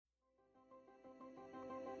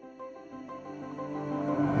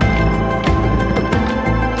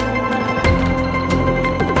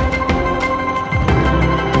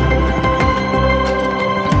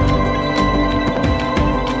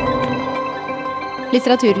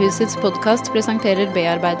Litteraturhusets podcast presenterer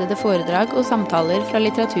bearbeidede foredrag og samtaler fra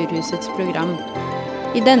Litteraturhusets program.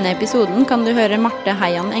 I denne episoden kan du høre Marte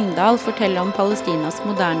Heian Engdahl fortelle om Palestinas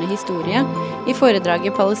moderne historie i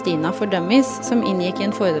foredraget Palestina for Dummies, som inngikk i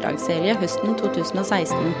en foredragsserie høsten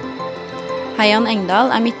 2016. Heian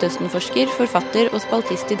Engdahl er Midtøstenforsker, forfatter og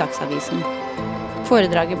spaltist i Dagsavisen.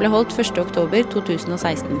 Foredraget ble holdt 1. oktober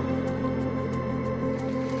 2016.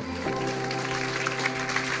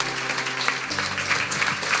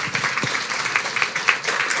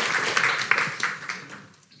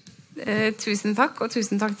 Tusen takk, og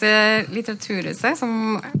tusen takk til Litteraturhuset som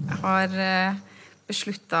har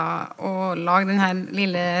besluttet å lage denne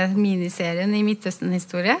lille miniserien i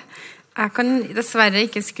Midtøsten-historie. Jeg kan dessverre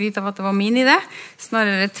ikke skryte av at det var min idé,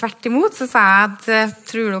 snarere tvert imot, så sa jeg at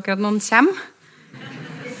tror dere at noen kommer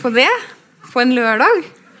på det, på en lørdag?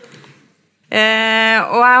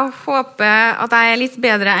 Og jeg håper at jeg er litt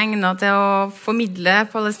bedre egnet til å formidle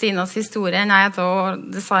Palestinas historie enn jeg er til å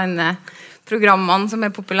designe programmene som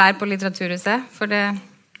er populære på Litteraturhuset, for det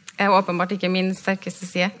er åpenbart ikke min sterkeste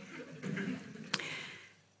side.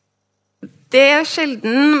 Det er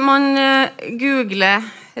sjelden man googler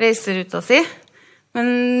reiseruta si, men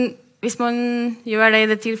hvis man gjør det i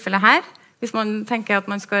det tilfellet her, hvis man tenker at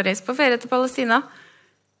man skal reise på ferie til Palestina,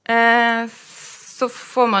 så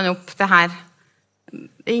får man opp det her.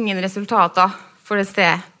 Ingen resultater for det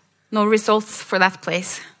stedet. No results for that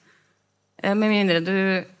place. Med mindre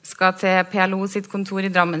du skal til PLO sitt kontor i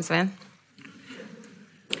Drammensveien.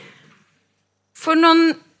 For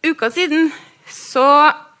noen uker siden så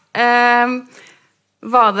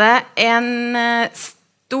var det en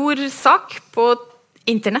stor sak på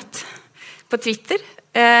internett, på Twitter,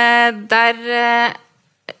 der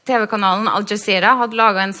TV-kanalen Al Jazeera hadde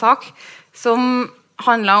laget en sak som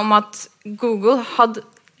handlet om at Google hadde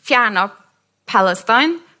fjernet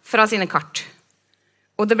Palestine fra sine kart.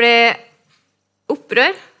 Og det ble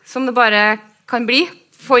opprør, som det bare kan bli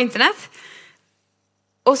på internett.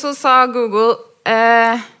 Og så sa Google,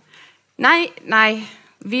 nei,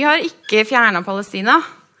 vi har ikke fjernet Palestina.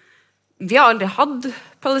 Vi har aldri hatt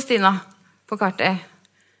Palestina på kartet.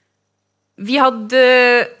 Vi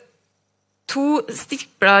hadde 2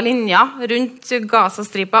 stiplede linjer rundt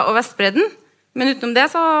Gazastripa og Vestbredden, men utenom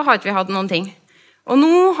det så har ikke vi hatt noen ting. Og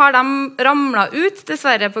nå har de ramlet ut,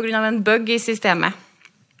 dessverre, på grunn av en bug i systemet.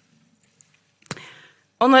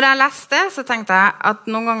 Og når jeg leste det, så tenkte jeg at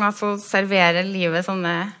noen ganger så serverer livet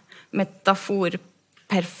sånne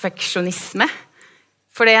metaforperfeksjonisme.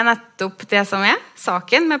 For det er nettopp det som er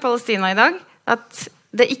saken med Palestina i dag, at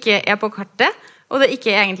det ikke er på kartet, og det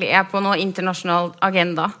ikke egentlig er på noen internasjonal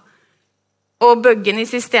agenda. Og buggen i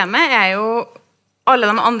systemet er jo alle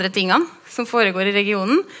de andre tingene som foregår i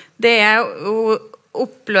regionen. Det er jo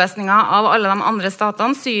oppløsningen av alle de andre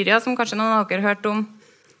statene. Syria, som kanskje noen av dere har hørt om,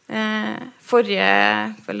 for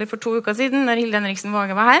 2 uker siden, når Hilde Henriksen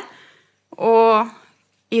Våge var her, og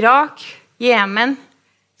Irak, Jemen,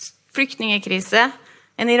 flyktningekrise,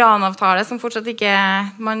 en Iran-avtale som fortsatt ikke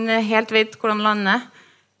man helt vet hvordan lander.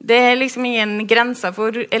 Det er liksom ingen grenser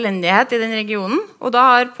for elendighet i den regionen, og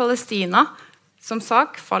da har Palestina som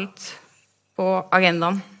sak falt på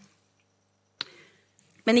agendaen.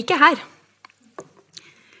 Men ikke her.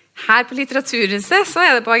 Her på Litteraturhuset så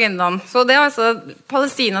er det på agendaen. Så det er altså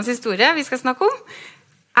Palestinas historie vi skal snakke om.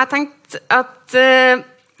 Jeg tenkte at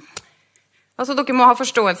dere må ha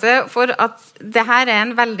forståelse for at det her er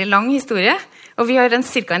en veldig lang historie, og vi har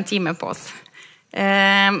cirka en time på oss.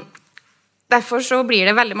 Derfor så blir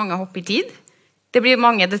det veldig mange hopp i tid. Det blir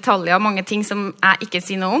mange detaljer og mange ting som jeg ikke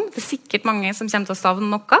sier noe om. Det er sikkert mange som kommer til å savne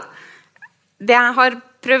noe. Det jeg har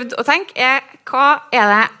prøvd å tenke er, hva er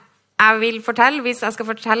det jeg vil fortelle, hvis jeg skal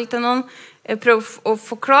fortelle til noen, prøve å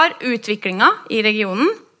forklare utviklingen i regionen,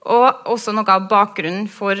 og også noe av bakgrunnen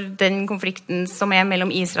for den konflikten som er mellom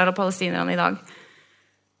Israel og palestinerne i dag.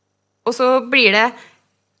 Og så blir det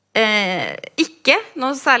ikke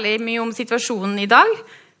noe særlig mye om situasjonen i dag.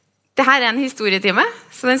 Dette er en historietime,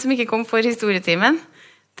 så den som ikke kom for historietimen,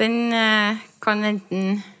 den kan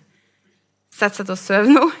enten sette seg til å sove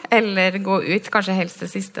nå, eller gå ut, kanskje helst det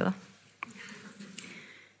siste da.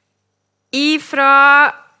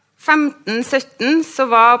 Fra 1517 så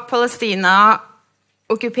var Palestina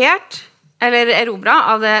okkupert, eller erobret,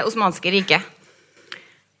 av det Osmanske riket.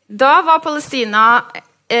 Da var Palestina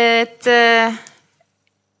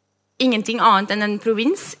ingenting annet enn en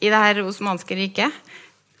provins i det her Osmanske riket.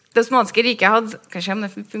 Det Osmanske riket hadde, kanskje om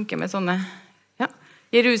det funker med sånne,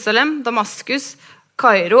 Jerusalem, Damaskus,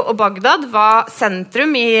 Kairo og Bagdad var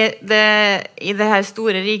sentrum i det her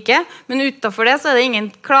store riket, men utenfor det så er det ingen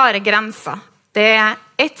klare grenser. Det er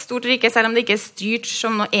et stort rike, selv om det ikke er styrt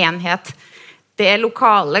som noe enhet. det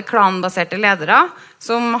lokale klanbaserte ledere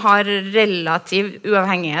som har relativ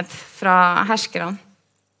uavhengighet fra herskerne.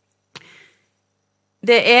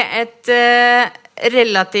 Det et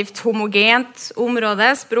relativt homogent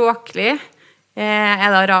område, språklig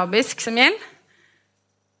det arabisk som gjelder.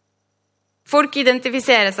 Folk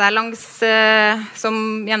identifiserer seg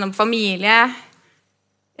gjennom familie,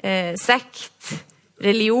 sekt,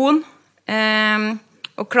 religion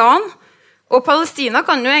og klan. Og Palestina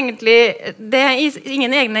kan jo egentlig, det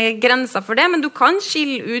ingen egne grenser for det, men du kan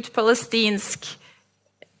skille ut palestinsk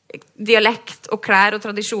dialekt og klær og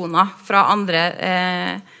tradisjoner fra andre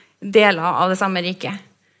deler av det samme riket.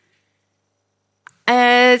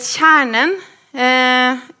 Kjernen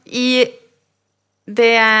i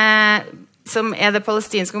det som det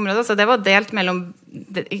palestinske området, så det var delt mellom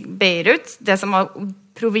Beirut, det som var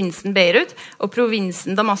provinsen Beirut, og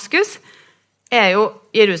provinsen Damaskus, jo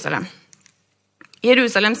Jerusalem.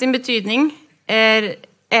 Jerusalem sin betydning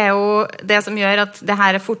jo det som gjør at det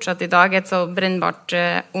her fortsatt i dag et så brennbart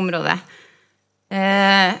område.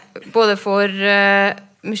 Både for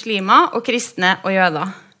muslimer og kristne og jøder.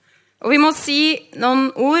 Og vi må si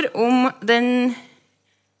noen ord om den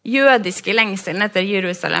jødiske lengselen etter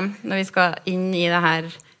Jerusalem når vi skal inn i denne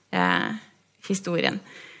historien.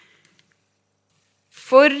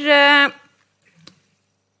 For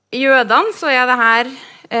jødene så det her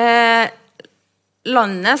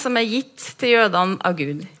landet som gitt til jødene av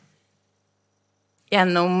Gud.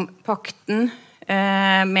 Gjennom pakten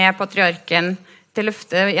med patriarken, til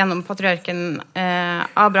løftet gjennom patriarken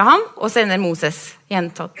Abraham, og senere Moses,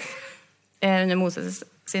 gjentatt under Moses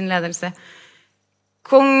sin ledelse.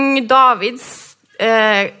 Kong Davids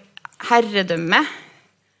herredømme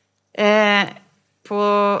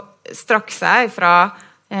strakk seg fra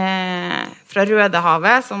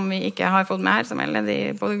Rødehavet, som vi ikke har fått med her, som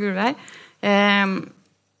nede på det gulvet her,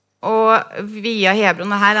 og via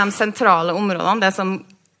Hebron her de sentrale områdene, det som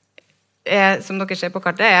dere ser på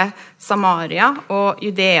kartet, Samaria og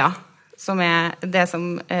Judea, som det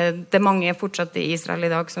som det mange fortsatt i Israel i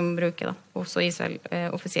dag som bruker, da, også Israel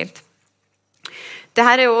offisielt.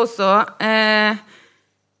 Dette jo også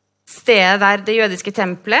stedet der det jødiske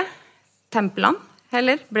templene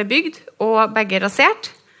ble bygd, og begge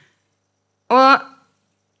rasert. Og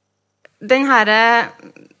denne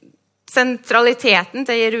sentraliteten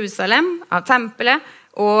til Jerusalem, av tempelet,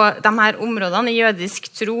 og de her områdene i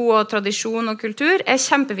jødisk tro og tradisjon og kultur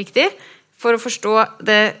kjempeviktig for å forstå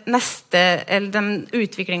den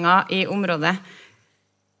utviklingen i området.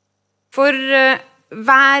 For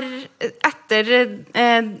etter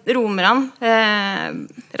romerne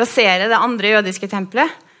raserer det andre jødiske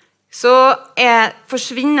tempelet, så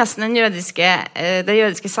forsvinner nesten det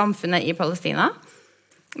jødiske samfunnet i Palestina.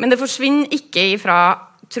 Men det forsvinner ikke fra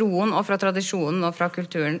troen og fra tradisjonen og fra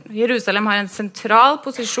kulturen. Jerusalem har en sentral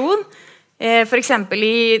posisjon. For eksempel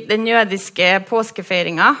i den jødiske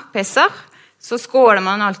påskefeiringen, Pesach, så skåler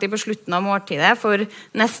man alltid på slutten av måltidet for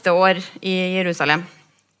neste år i Jerusalem.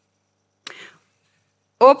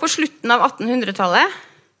 Og på slutten av 1800-tallet,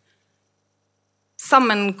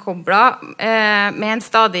 sammenkoblet med en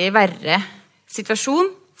stadig verre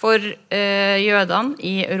situasjon for jødene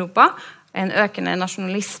i Europa, en økende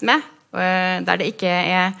nasjonalisme, der det ikke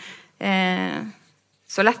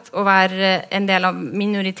så lett å være en del av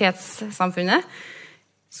minoritetssamfunnet,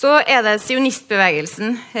 så det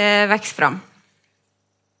sionistbevegelsen vokser fram.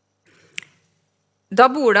 Da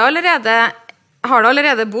har det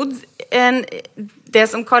allerede bodd det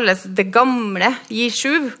som kalles det gamle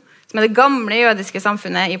Jeshuv, som det gamle jødiske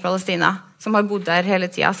samfunnet i Palestina, som har bodd der hele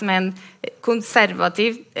tiden, som en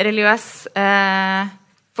konservativ, religiøs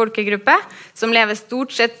folkegruppe, som lever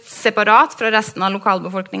stort sett separat fra resten av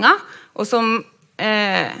lokalbefolkningen, og som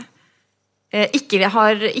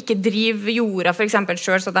ikke driver jorda for eksempel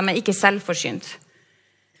selv, så de ikke selvforsynt.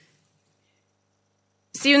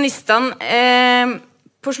 Sionistene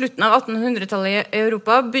på slutten av 1800-tallet i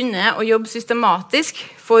Europa begynner å jobbe systematisk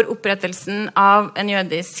for opprettelsen av en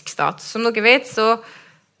jødisk stat. Som dere vet, så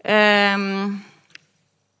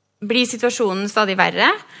blir situasjonen stadig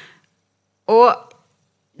verre, og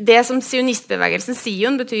det som sionistbevegelsen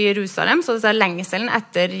Sion betyr Jerusalem, så det lengselen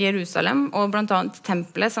etter Jerusalem, og blant annet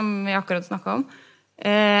tempelet, som vi akkurat snakket om.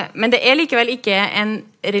 Men det likevel ikke en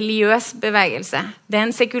religiøs bevegelse. Det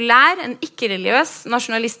en sekulær, en ikke-religiøs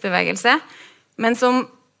nasjonalistbevegelse, men som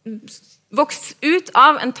vokser ut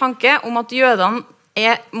av en tanke om at jødene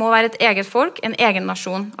må være et eget folk, en egen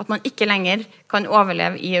nasjon, at man ikke lenger kan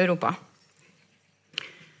overleve i Europa.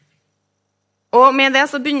 Og med det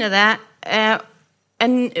så begynner det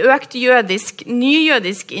en økt ny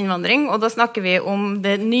jødisk innvandring, og da snakker vi om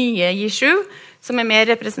det nye Jeshuv, som mer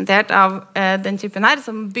representert av den typen her,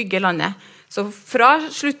 som bygger landet. Så fra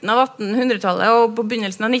slutten av 1800-tallet og på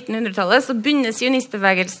begynnelsen av 1900-tallet så begynner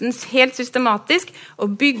sionistbevegelsen helt systematisk å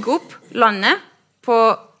bygge opp landet,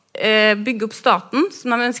 bygge opp staten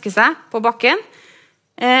som de ønsker seg på bakken,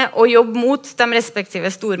 og jobbe mot de respektive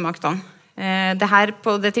stormaktene.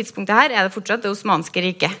 På det tidspunktet her det fortsatt det osmanske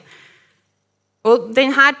riket. Og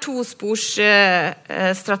denne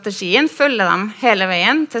tosporsstrategien følger de hele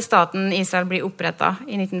veien til staten Israel blir opprettet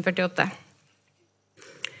i 1948.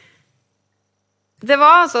 Det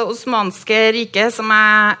var altså osmanske riket som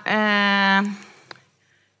jeg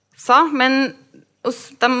sa, men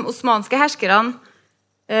de osmanske herskerne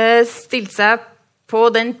stilte seg på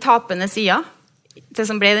den tapende siden, det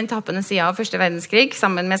som ble den tapende siden av første verdenskrig,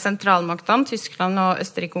 sammen med sentralmaktene, Tyskland og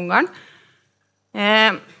Østerrike-Ungarn.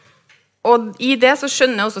 Og i det så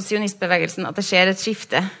skjønner også sionistbevegelsen at det skjer et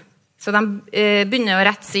skifte. Så de begynner å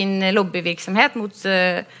rette sin lobbyvirksomhet mot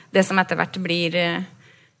det som etter hvert blir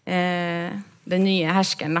den nye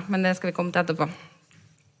herskeren, da. Men det skal vi komme til etterpå.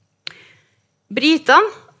 Britene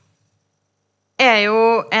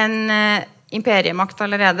jo en imperiemakt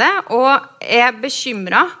allerede, og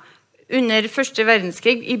bekymret under første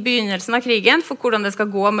verdenskrig, i begynnelsen av krigen, for hvordan det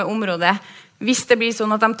skal gå med området, hvis det blir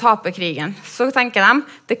sånn at de taper krigen. Så tenker de,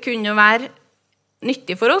 det kunne jo være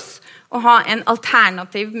nyttig for oss å ha en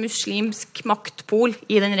alternativ muslimsk maktpol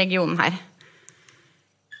i den regionen her.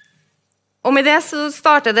 Og med det så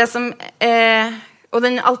starter det som, og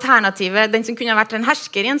den som kunne vært en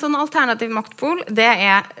hersker i en sånn alternativ maktpol, det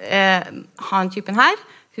han typen her,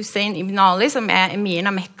 Hussein ibn Ali, som emiren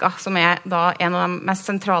av Mekka, som da en av de mest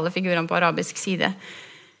sentrale figurene på arabisk side.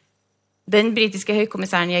 Den britiske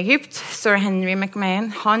høykommissæren i Egypt, Sir Henry McMahon,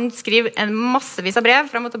 han skriver en massevis av brev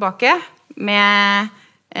frem og tilbake med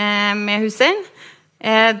Hussein,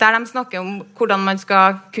 der de snakker om hvordan man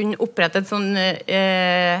skal kunne opprette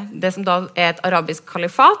det som da et arabisk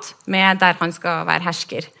kalifat, der han skal være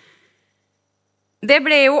hersker. Det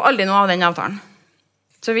ble jo aldri noe av den avtalen.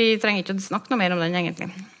 Så vi trenger ikke å snakke noe mer om den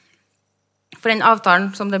egentlig. For den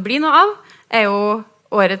avtalen som det blir noe av, jo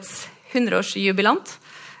årets 100-årsjubilant,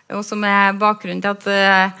 og som bakgrunnen til at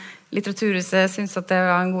Litteraturhuset synes at det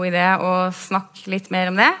var en god idé å snakke litt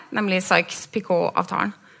mer om det, nemlig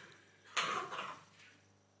Sykes-Picot-avtalen.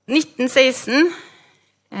 1916,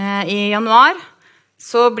 i januar,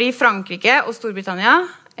 så blir Frankrike og Storbritannia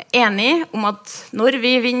enige om at når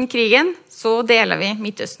vi vinner krigen, så deler vi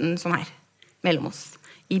Midtøsten sånn her, mellom oss.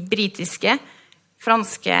 I britiske,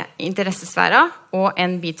 franske interessesfærer og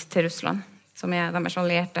en bit til Russland, som deres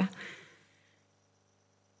allierte.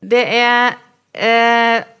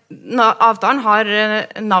 Avtalen har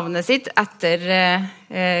navnet sitt etter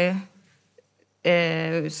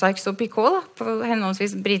Sykes og Picot, på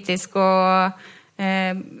henholdsvis britisk og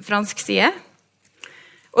fransk side.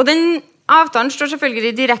 Og den avtalen står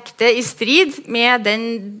selvfølgelig direkte i strid med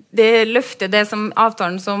det løftet,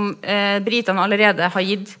 avtalen som britene allerede har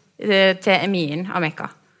gitt til emiren av Mekka.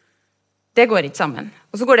 Det går ikke sammen.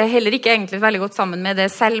 Og så går det heller ikke egentlig veldig godt sammen med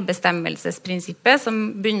det selvbestemmelsesprinsippet som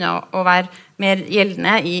begynner å være mer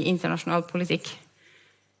gjeldende i internasjonal politikk.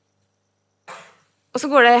 Og så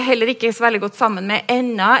går det heller ikke så veldig godt sammen med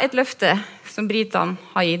enda et løfte som britene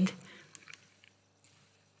har gitt.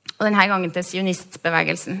 Og denne gangen til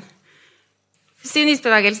sionistbevegelsen.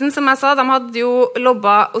 Sionistbevegelsen, som jeg sa, de hadde jo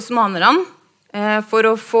lobbet osmanerne for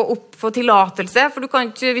å få tillatelse, for du kan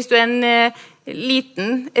ikke, hvis du en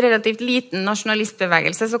relativt liten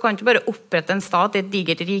nasjonalistbevegelse, så kan du ikke bare opprette en stat i et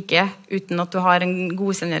digert rike uten at du har en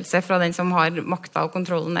godkjennelse fra den som har makta og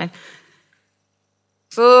kontrollen der.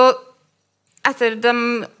 Så etter de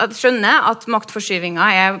skjønner at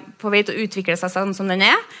maktforskyvingen på vei til å utvikle seg sånn som den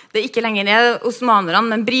det ikke lenger osmanerne,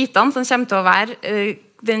 men britene som kommer til å være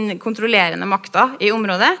den kontrollerende makta i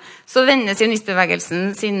området, så vender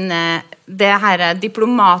sionistbevegelsen det her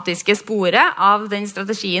diplomatiske sporet av den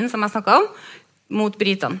strategien som jeg snakket om, mot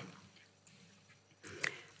britene.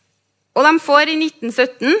 Og de får i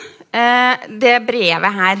 1917 det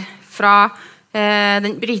brevet her fra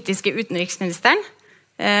den britiske utenriksministeren,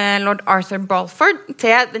 Lord Arthur Balfour,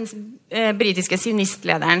 til den britiske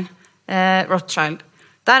sionistlederen Rothschild,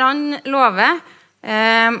 der han lover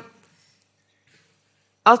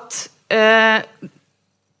at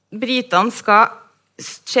britene skal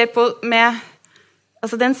se på med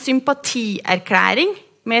det en sympatierklæring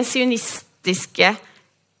med sionistiske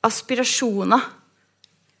aspirasjoner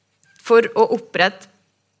for å opprette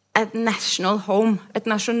et national home, et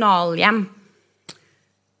nasjonalhjem.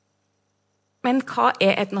 Men hva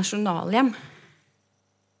et nasjonalhjem?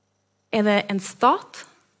 Det en stat?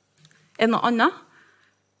 Det noe annet?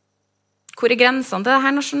 Hvor grensene til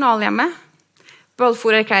dette nasjonalhjemmet?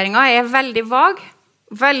 Balfour-erklæringen veldig vag,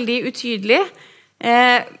 veldig utydelig,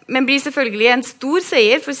 men blir selvfølgelig en stor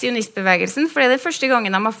seier for sionistbevegelsen, for det den første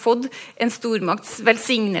gangen de har fått en stormakts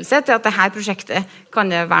velsignelse til at dette prosjektet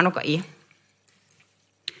kan det være noe i.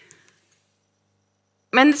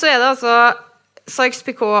 Men så det altså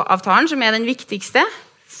Sykes-Picot-avtalen som den viktigste,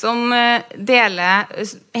 som deler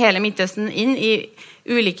hele Midtøsten inn i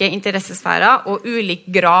ulike interessesfærer og ulik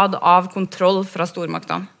grad av kontroll fra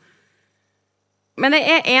stormaktene. Men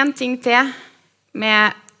det en ting til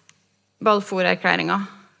med Balfour-erklæringen.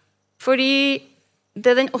 Fordi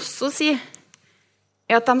det den også sier,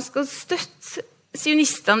 at de skal støtte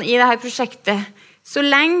sionistene i dette prosjektet så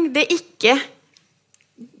lenge det ikke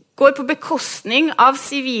går på bekostning av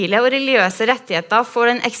sivile og religiøse rettigheter for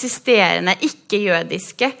den eksisterende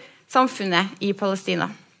ikke-jødiske samfunnet i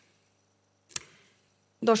Palestina.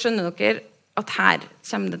 Da skjønner dere at her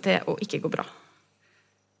kommer det til å ikke gå bra.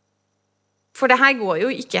 For det her går jo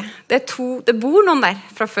ikke. Det bor noen der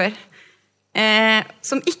fra før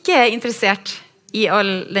som ikke interessert i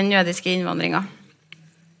all den jødiske innvandringen.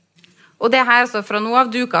 Og det her altså fra nå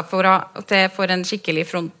av duket for en skikkelig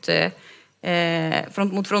front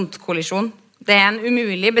mot front-kollisjon. Det en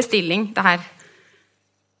umulig bestilling, det her.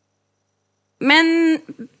 Men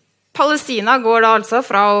Palestina går da altså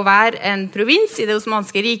fra å være en provins i det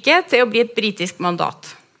osmanske riket til å bli et britisk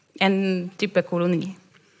mandat. En type koloni.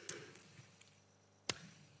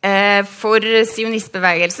 For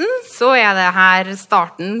sionistbevegelsen så det her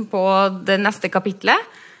starten på det neste kapitlet,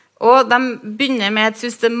 og de begynner med et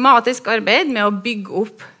systematisk arbeid med å bygge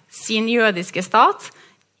opp sin jødiske stat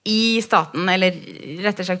i staten, eller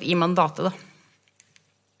rett og slett i mandatet.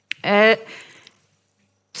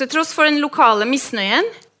 Til tross for den lokale misnøyen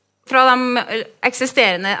fra de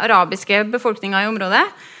eksisterende arabiske befolkningen i området,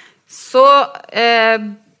 så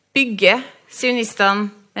bygger sionistene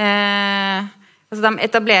altså de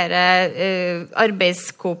etablerer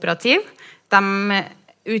arbeidskooperativ. De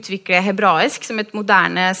utvikler hebraisk som et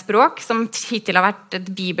moderne språk, som hittil har vært et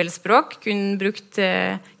bibelspråk, kun brukt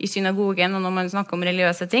i synagogen og når man snakker om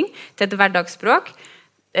religiøse ting, til et hverdagsspråk.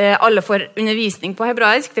 Alle får undervisning på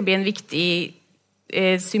hebraisk. Det blir en viktig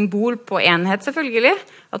symbol på enhet, selvfølgelig,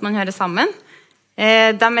 at man hører sammen.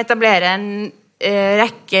 De etablerer en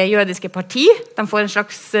rekke jødiske parti. De får en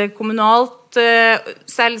slags kommunalt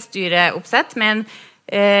selvstyreoppsett med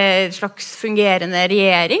en slags fungerende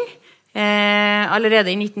regjering.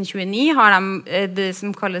 Allerede i 1929 har de det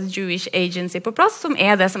som kalles Jewish Agency på plass, som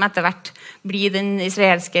det som etter hvert blir den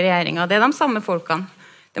israelske regjeringen. Det de samme folkene.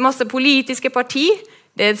 Det masse politiske parti,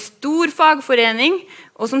 det en stor fagforening,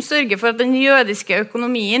 og som sørger for at den jødiske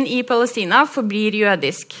økonomien i Palestina forblir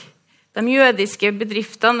jødisk. De jødiske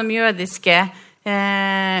bedriftene,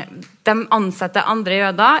 de ansetter andre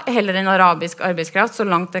jøder, heller enn arabisk arbeidskraft, så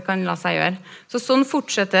langt det kan la seg gjøre. Så sånn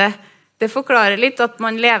fortsetter. Det forklarer litt at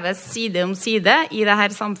man lever side om side i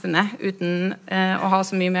dette samfunnet, uten å ha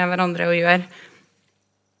så mye med hverandre å gjøre.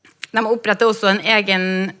 De oppretter også en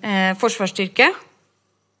egen forsvarsstyrke,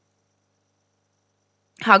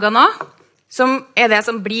 Haganah, som det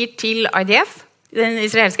som blir til IDF, den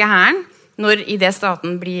israelske hæren, når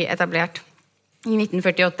staten blir etablert i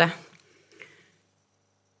 1948.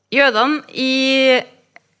 Jødene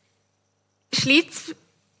sliter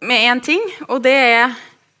med en ting, og det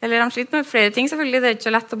eller de sliter med flere ting, selvfølgelig. Det ikke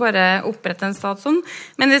så lett å bare opprette en stat sånn.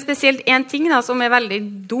 Men det spesielt en ting da, som veldig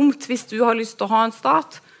dumt hvis du har lyst til å ha en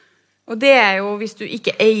stat. Og det jo hvis du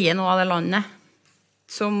ikke eier noe av det landet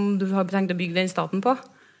som du har tenkt å bygge den staten på.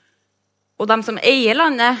 Og de som eier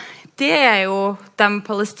landet, det jo de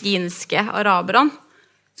palestinske araberne,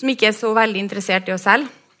 som ikke så veldig interessert i å selge.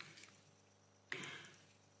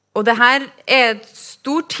 Og det her et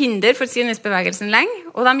stort hinder for sionistbevegelsen lenge,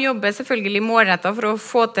 og de jobber selvfølgelig målrettet for å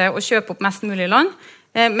få til å kjøpe opp mest mulig land,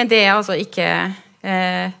 men det altså ikke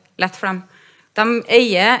lett for dem. De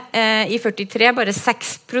eier i 43 bare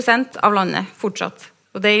 6% av landet fortsatt,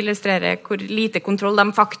 og det illustrerer hvor lite kontroll de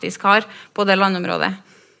faktisk har på det landområdet.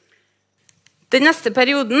 Den neste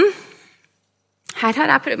perioden, her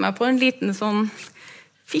har jeg prøvd meg på en liten sånn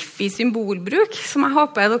fiffig symbolbruk, som jeg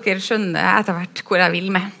håper dere skjønner etter hvert hvor jeg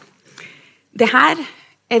vil med. Det her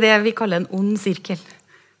det vi kaller en ond sirkel.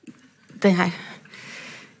 Den her.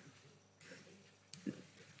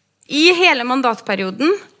 I hele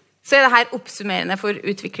mandatperioden så det her oppsummerende for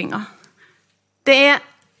utviklingen. Det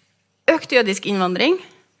økt jødisk innvandring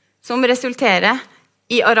som resulterer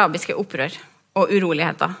i arabiske opprør og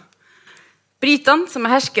uroligheter. Britene,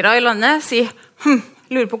 som herskere i landet, sier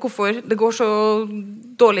lurer på hvorfor det går så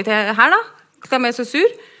dårlig til her da. De så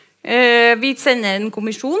sur. Vi sender en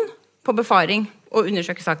kommisjon på befaring og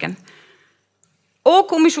undersøker saken. Og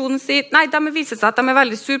kommisjonen sier, nei, de viser seg at de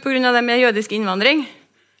veldig sur på grunn av det med jødisk innvandring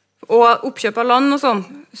og oppkjøp av land og sånn.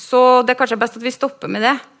 Så det kanskje best at vi stopper med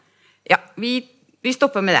det. Ja, vi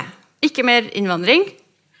stopper med det. Ikke mer innvandring.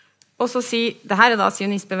 Og så sier, det her da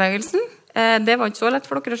sionistbevegelsen. Det var ikke så lett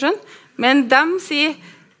for dere å skjønne. Men de sier,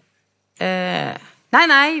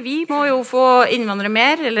 nei, vi må jo få innvandrere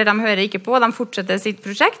mer, eller de hører ikke på, de fortsetter sitt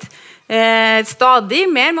prosjekt. Stadig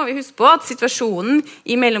mer må vi huske på at situasjonen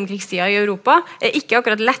i mellomkrigstida i Europa ikke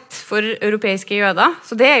akkurat lett for europeiske jøder,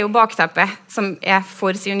 så det jo bakteppet som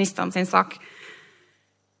for sionistene sin sak.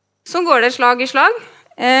 Så går det slag i slag,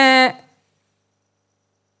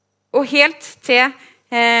 og helt til,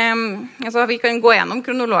 altså vi kan gå gjennom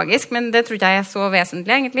kronologisk, men det tror ikke jeg så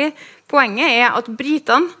vesentlig egentlig. Poenget at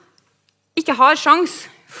britene ikke har sjans,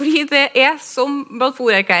 fordi det som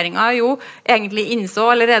Balfour-erklæringen jo egentlig innså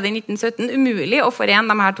allerede i 1917, umulig å forene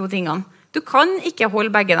de her to tingene. Du kan ikke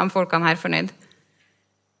holde begge de folkene her fornøyd.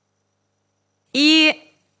 I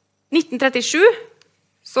 1937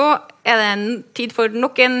 så det en tid for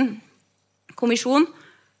nok en kommisjon,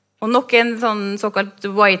 og nok en såkalt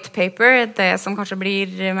white paper, det som kanskje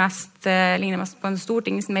ligner mest på en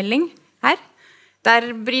stortingsmelding her,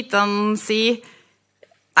 der britene sier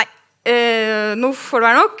nå får det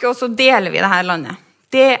være nok, og så deler vi det her landet.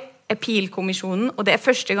 Det Peel-kommisjonen, og det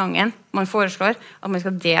første gangen man foreslår at man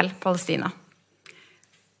skal dele Palestina.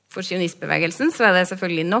 For sionistbevegelsen så det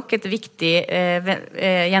selvfølgelig nok et viktig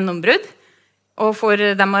gjennombrudd, og for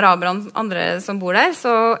de araberne andre som bor der,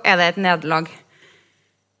 så det et nederlag.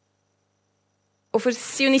 Og for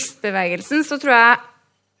sionistbevegelsen så tror jeg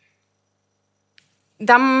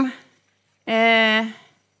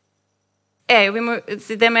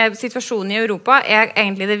det med situasjonen i Europa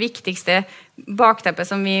egentlig det viktigste bakteppet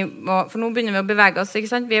som vi må, for nå begynner vi å bevege oss,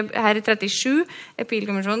 ikke sant? Vi her i 37,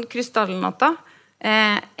 Peel-kommisjonen, krystallnatta,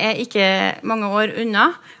 ikke mange år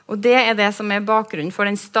unna, og det det som bakgrunnen for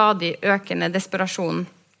den stadig økende desperasjonen.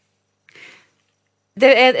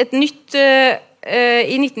 Det et nytt,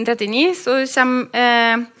 i 1939 så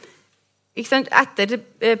kommer, ikke sant? Etter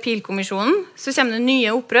Peel-kommisjonen så kommer det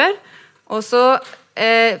nye opprør, og så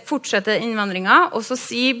fortsetter innvandringen, og så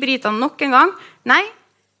sier britene nok en gang, nei,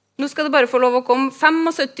 nå skal det bare få lov å komme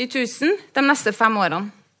 75 000 de neste 5 årene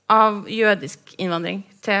av jødisk innvandring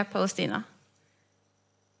til Palestina.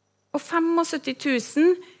 Og 75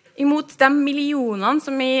 000 imot de millionene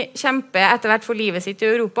som vi kjemper etter hvert for livet sitt i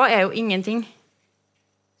Europa, jo ingenting.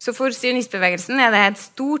 Så for sionistbevegelsen det et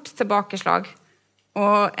stort tilbakeslag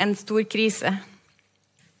og en stor krise.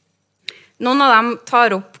 Noen av dem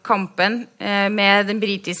tar opp kampen med den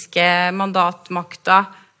britiske mandatmakta,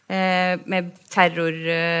 med tar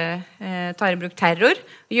i bruk terror.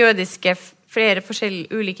 Flere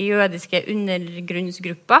ulike jødiske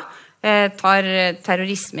undergrunnsgrupper tar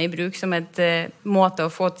terrorisme i bruk som et måte å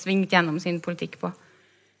få svingt gjennom sin politikk på.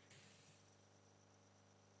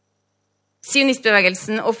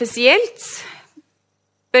 Sionistbevegelsen offisielt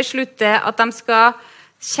beslutter at de skal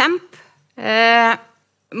kjempe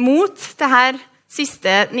mot det her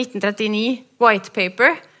siste 1939 white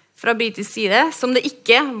paper fra britisk side, som det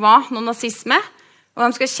ikke var noen nazisme, og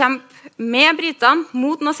de skal kjempe med britene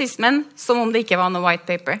mot nazismen som om det ikke var noe white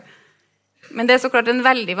paper. Men det så klart en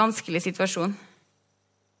veldig vanskelig situasjon.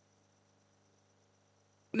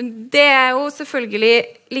 Men det jo selvfølgelig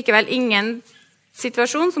likevel ingen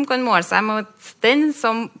situasjon som kan måle seg mot den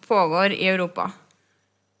som pågår i Europa.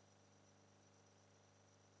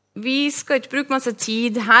 Vi skal ikke bruke masse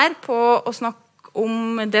tid her på å snakke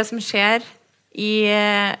om det som skjer i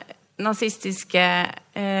nazistiske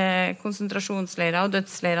konsentrasjonsleirer og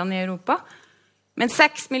dødsleirene i Europa. Men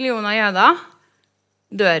 6 millioner jøder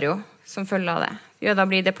dør jo som følge av det.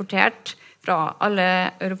 Jøder blir deportert fra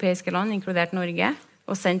alle europeiske land, inkludert Norge,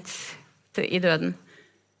 og sendt i døden.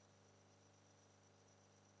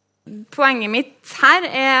 Poenget mitt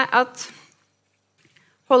her at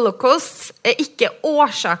Holocaust ikke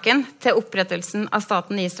årsaken til opprettelsen av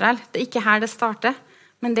staten Israel. Det ikke her det starter,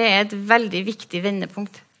 men det et veldig viktig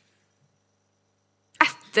vendepunkt.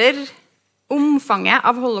 Etter omfanget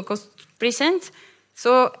av Holocaust blir kjent,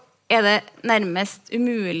 så det nærmest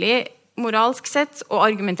umulig moralsk sett å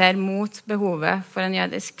argumentere mot behovet for en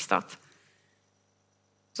jødisk stat.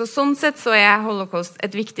 Så sånn sett så Holocaust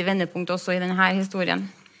et viktig vendepunkt også i denne historien.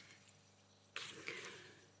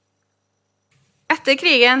 Etter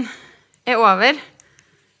krigen over,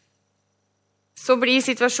 så blir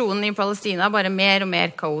situasjonen i Palestina bare mer og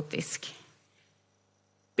mer kaotisk.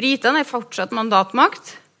 Britene fortsatt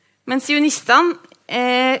mandatmakt, men sionistene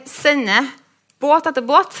sender båt etter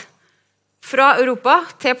båt fra Europa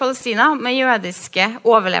til Palestina med jødiske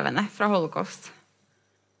overlevende fra Holocaust.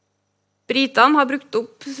 Britene har brukt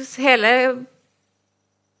opp hele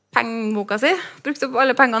pengeboka si, brukt opp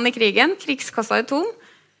alle pengene i krigen, krigskassa er tom.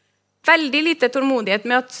 Veldig lite tålmodighet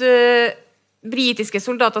med at britiske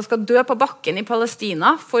soldater skal dø på bakken i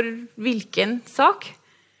Palestina for hvilken sak.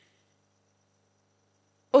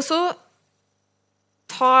 Og så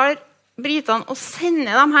tar britene og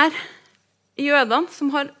sender de her jødene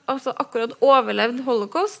som har altså akkurat overlevd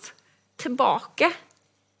holocaust tilbake.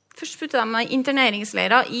 Først putter de i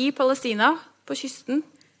interneringsleirer i Palestina på kysten,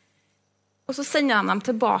 og så sender de dem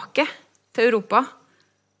tilbake til Europa.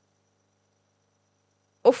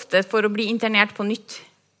 Ofte for å bli internert på nytt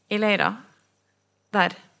i leirer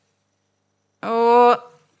der. Og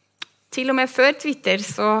til og med før Twitter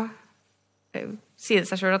så sier det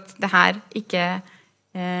seg selv at det her ikke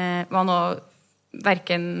var noe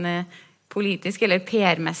hverken politisk eller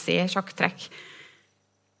PR-messig sjakktrekk.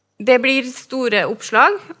 Det blir store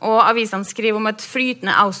oppslag, og avisene skriver om et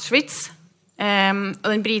flytende Auschwitz, og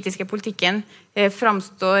den britiske politikken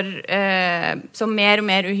framstår som mer og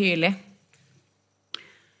mer uhyrlig.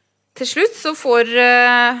 Til slutt så får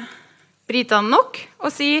britene nok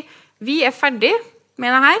og sier vi er ferdig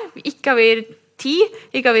med det her, ikke har vi tid,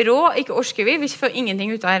 ikke har vi råd, ikke orsker vi får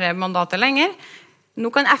ingenting ut av dette mandatet lenger.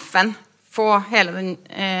 Nå kan FN få hele den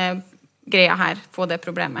greia her, få det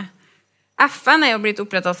problemet. FN er jo blitt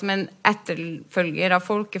opprettet som en etterfølger av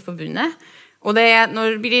Folkeforbundet, og det er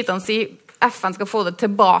når britene sier FN skal få det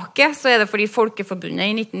tilbake, så er det fordi Folkeforbundet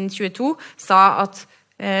i 1922 sa at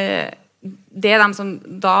det er de som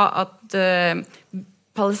da at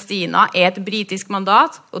Palestina er et britisk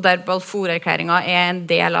mandat, og der Balfour-erklæringen er en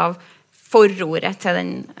del av forordet til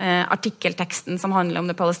den artikkelteksten som handler om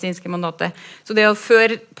det palestinske mandatet. Så det å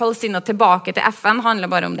føre Palestina tilbake til FN handler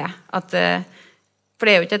bare om det. For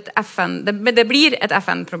det er jo ikke et FN, det blir et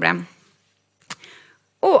FN-problem.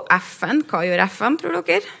 Og FN, hva gjør FN, tror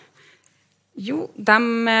dere? Jo, de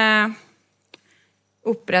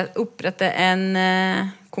oppretter en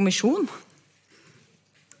kommisjon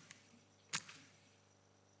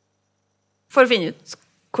for å finne ut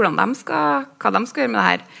hva de skal gjøre med det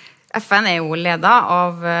her. FN er jo ledet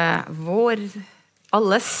av vår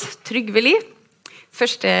alles Trygve Lie,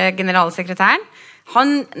 første generalsekretæren.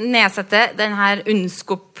 Han nedsetter denne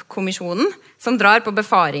UNSCOP-kommisjonen som drar på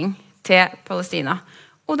befaring til Palestina.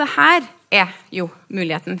 Og det her er jo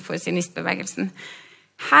muligheten for sionistbevegelsen.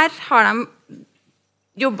 Her har de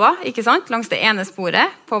jobbet, ikke sant, langs det ene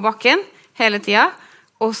sporet på bakken hele tiden,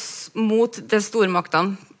 og mot de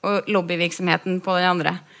stormaktene og lobbyvirksomheten på den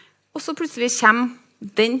andre. Og så plutselig kommer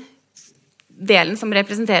den delen som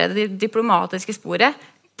representerer det diplomatiske sporet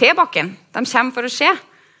til bakken. De kommer for å se.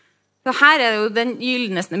 Så her er jo den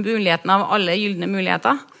gylleneste muligheten av alle gyllene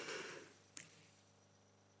muligheter.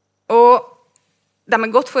 Og de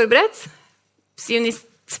er godt forberedt.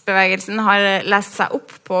 Sionistbevegelsen har lest seg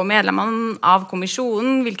opp på medlemmene av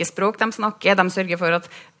kommisjonen, hvilke språk de snakker. De sørger for at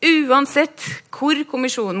uansett hvor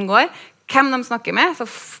kommisjonen går, hvem de snakker med, så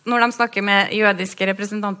når de snakker med jødiske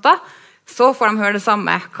representanter, så får de høre det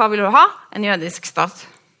samme. Hva vil du ha? En jødisk stat.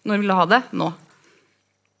 Når vil du ha det? Nå.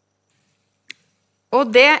 Og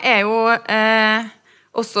det er jo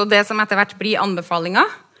også det som etter hvert blir anbefalinger.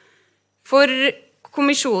 For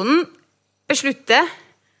kommisjonen beslutter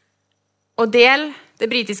å dele det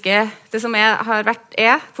britiske, det som er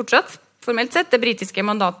fortsatt formelt sett, det britiske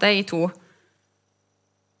mandatet i to.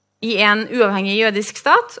 I en uavhengig jødisk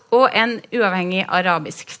stat og en uavhengig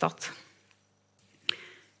arabisk stat.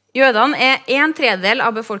 Jødene er 1/3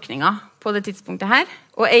 av befolkningen på det tidspunktet her,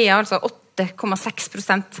 og eier altså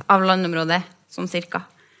 8,6% av landområdet som cirka.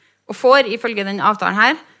 Og får ifølge den avtalen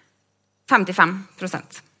her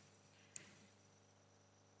 55%.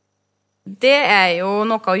 Det er jo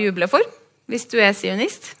noe å juble for hvis du er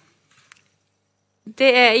sionist.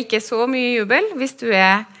 Det er ikke så mye jubel hvis du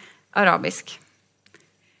er arabisk.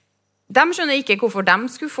 De skjønner ikke hvorfor de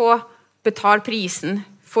skulle få betale prisen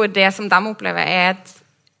for det som de opplever er et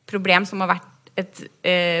problem som har vært et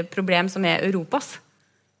problem som er Europas.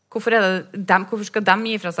 Hvorfor skal de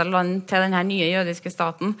gi fra seg land til denne nye jødiske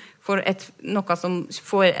staten for noe som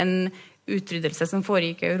får en utryddelse som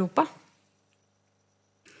foregikk i Europa?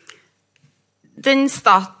 Den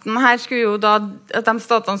staten her skulle jo da, at de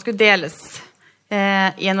statene skulle deles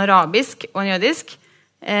i en arabisk og en jødisk,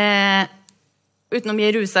 utenom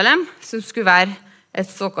Jerusalem, som skulle være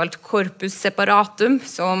et såkalt corpus separatum,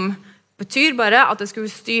 som betyr bare at det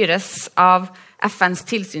skulle styres av FNs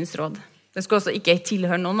tilsynsråd. Det skulle også ikke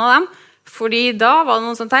tilhøre noen av dem, fordi da var det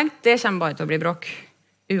noen som tenkte, det kommer bare til å bli bråk,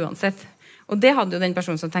 uansett. Og det hadde jo den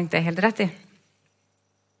personen som tenkte helt rett i.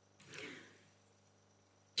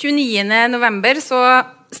 29. november så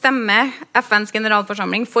stemmer FNs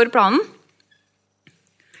generalforsamling for planen,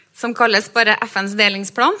 som kalles bare FNs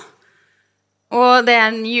delingsplan. Og det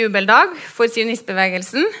en jubeldag for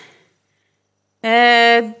sionistbevegelsen.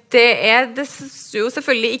 Det jo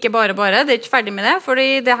selvfølgelig ikke bare, det ikke ferdig med det,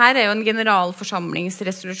 fordi det her jo en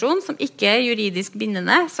generalforsamlingsresolusjon som ikke juridisk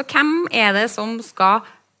bindende, så hvem det som skal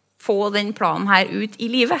få den planen her ut i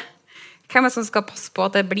livet? Hvem det som skal passe på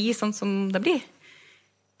at det blir sånn som det blir?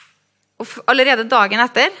 Og allerede dagen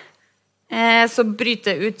etter så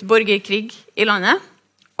bryter det ut borgerkrig i landet.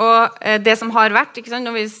 Og det som har vært, ikke sant,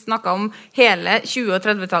 når vi snakker om hele 20- og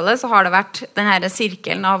 30-tallet, så har det vært denne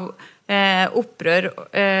sirkelen av opprør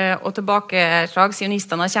og tilbakeslag.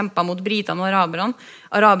 Sionistene har kjempet mot britene og araberne.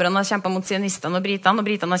 Araberne har kjempet mot sionistene og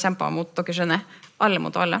britene har kjempet mot, dere skjønner, alle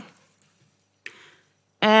mot alle.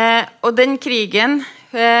 Og den krigen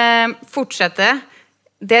fortsetter.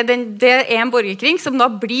 Det en borgerkrig som da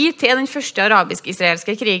blir til den første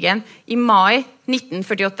arabisk-israelske krigen i mai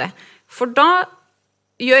 1948. For da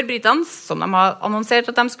gjør britene, som de har annonsert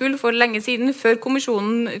at de skulle for lenge siden, før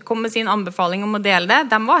kommisjonen kom med sin anbefaling om å dele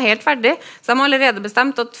det, de var helt ferdig. Så de har allerede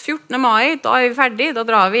bestemt at 14. mai, da vi ferdig, da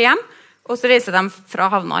drar vi hjem, og så reiser de fra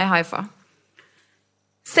havna i Haifa.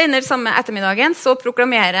 Senere samme ettermiddagen så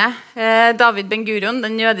proklamerer David Ben Gurion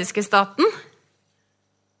den jødiske staten,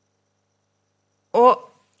 og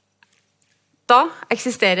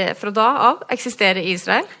fra da av eksisterer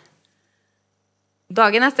Israel.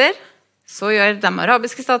 Dagen etter så gjør de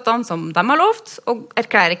arabiske statene som de har lovt, og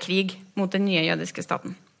erklærer krig mot den nye jødiske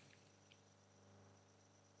staten.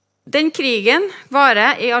 Den krigen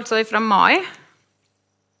varer altså fra mai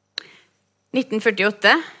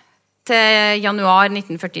 1948 til januar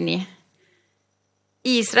 1949.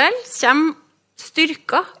 Israel kommer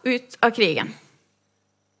styrket ut av krigen.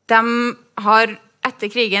 De har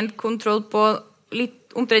etter krigen kontroll på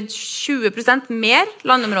omtrent 20% mer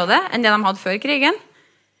landområde enn det de hadde før krigen.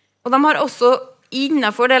 Og de har også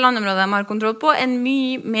innenfor det landområdet de har kontroll på en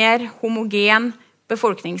mye mer homogen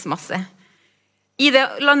befolkningsmasse. I det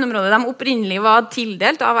landområdet de opprinnelig var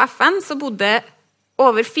tildelt av FN, så bodde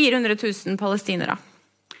over 400 000 palestinere.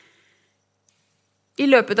 I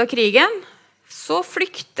løpet av krigen så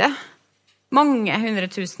flykter mange 100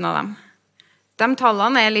 000 av dem. De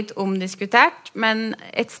tallene litt omdiskutert, men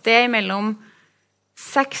et sted mellom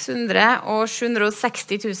 600 og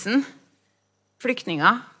 760 000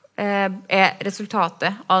 flyktninger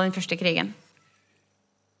resultatet av den første krigen.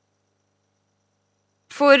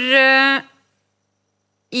 For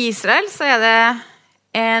Israel så det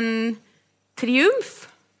en triumf.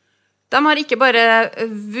 De har ikke bare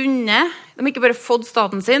vunnet, de har ikke bare fått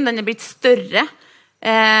staten sin, den blitt større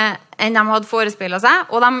enn de hadde forespillet seg,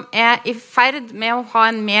 og de i ferd med å ha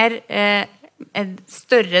en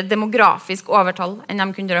større demografisk overtall enn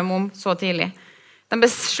de kunne drømme om så tidlig.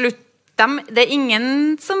 Det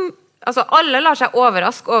ingen som, altså alle lar seg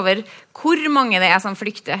overraske over hvor mange det som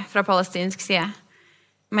flykter fra palestinsk side.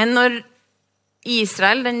 Men når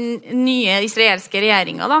Israel, den nye israelske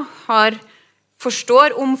regjeringen da,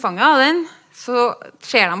 forstår omfanget av den, så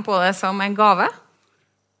ser de på det som en gave,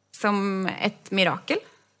 som et mirakel,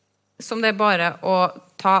 som det bare å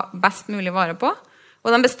ta best mulig vare på.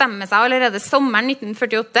 Og de bestemmer seg allerede sommeren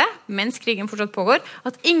 1948, mens krigen fortsatt pågår,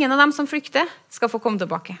 at ingen av dem som flykter skal få komme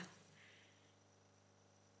tilbake.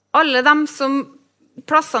 Alle de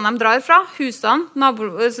plassene de drar fra, husene,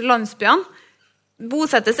 landsbyene,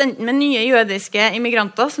 bosettes enten med nye jødiske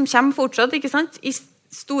immigranter som kommer fortsatt, ikke sant, i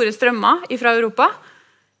store strømmer fra Europa,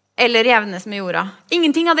 eller jevnes med jorda.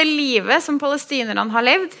 Ingenting av det livet som palestinerne har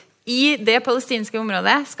levd i det palestinske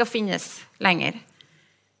området skal finnes lenger.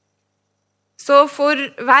 Så for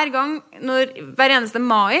hver eneste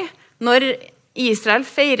mai, når Israel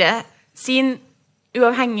feirer sin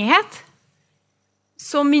uavhengighet,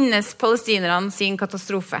 så minnes palestinerne sin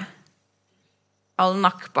katastrofe.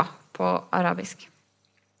 Al-Nakba på arabisk.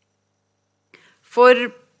 For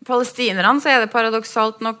palestinerne så det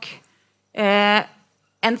paradoksalt nok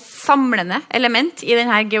en samlende element i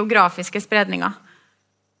denne geografiske spredningen.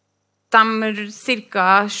 De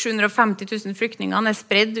ca. 750 000 flyktningene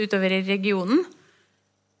spredd utover i regionen.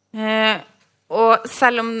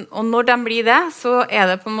 Og når de blir det, så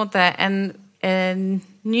det på en måte en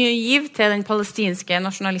ny giv til den palestinske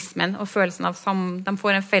nasjonalismen og følelsen av de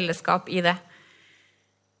får en fellesskap i det.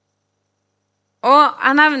 Og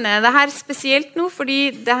jeg nevner det her spesielt nå,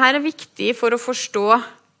 fordi det her viktig for å forstå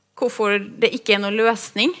hvorfor det ikke noen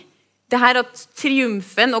løsning. Det her at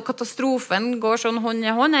triumfen og katastrofen går sånn hånd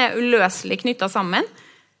i hånd uløselig knyttet sammen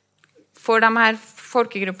for de her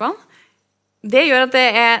folkegruppene. Det gjør at det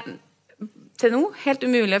til nå helt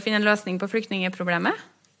umulig å finne en løsning på flyktningeproblemet.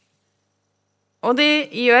 Og det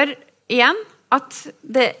gjør igjen at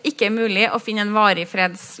det ikke mulig å finne en varig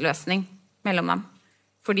fredsløsning mellom dem,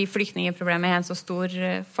 fordi flyktningeproblemet en så stor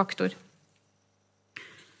faktor.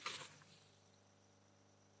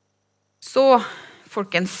 Så,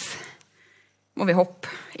 folkens, må vi hoppe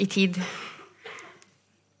i tid.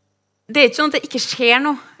 Det ikke sånn at det ikke skjer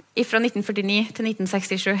noe fra 1949 til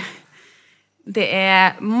 1967. Det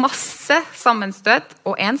masse sammenstøt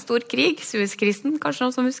og en stor krig, Suezkrisen, kanskje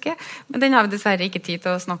noen som husker, men den har vi dessverre ikke tid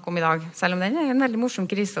til å snakke om i dag, selv om den en veldig morsom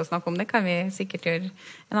krise å snakke om, det kan vi sikkert gjøre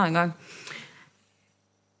en annen gang.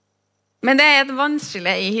 Men det et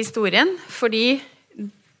vannskille i historien, fordi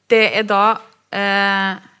det da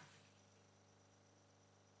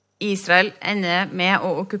Israel ender med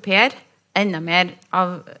å okkupere enda mer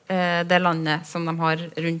av det landet som de har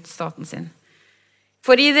rundt staten sin.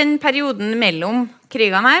 For i den perioden mellom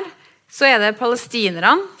krigene her, så det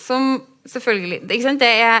palestinerne som selvfølgelig,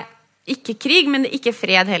 det ikke krig, men det ikke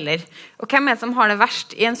fred heller. Og hvem det som har det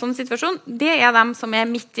verst i en sånn situasjon? Det dem som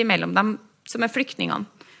midt imellom, de som flyktningene.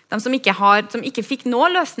 De som ikke fikk noe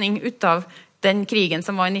løsning ut av den krigen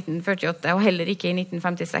som var i 1948, og heller ikke i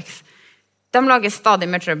 1956. De lager stadig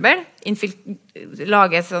mer trøbbel,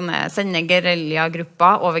 sender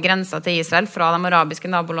guerilla-grupper over grensa til Israel fra de arabiske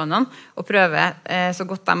nabolandene og prøver så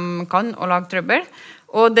godt de kan å lage trøbbel.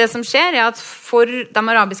 Og det som skjer at for de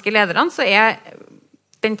arabiske lederne så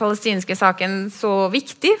den palestinske saken så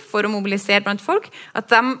viktig for å mobilisere blant folk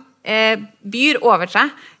at de byr over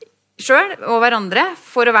seg selv og hverandre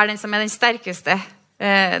for å være den som den sterkeste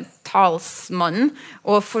talsmannen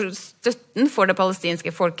og for støtten for det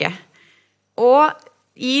palestinske folket. Og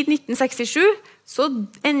i 1967 så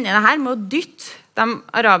ender det her med å dytte de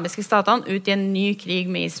arabiske statene ut i en ny krig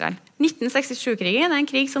med Israel. 1967-krigen en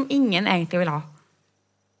krig som ingen egentlig vil ha.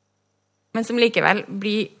 Men som likevel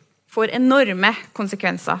får enorme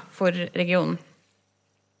konsekvenser for regionen.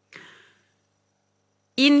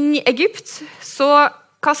 I Egypt så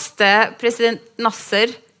kaster president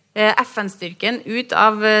Nasser FN-styrken ut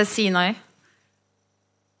av Sinai.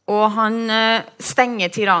 Og han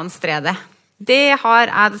stenger Tiranstredet. Det har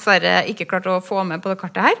jeg dessverre ikke klart å få med på det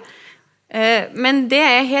kartet her. Men det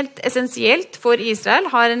helt essensielt for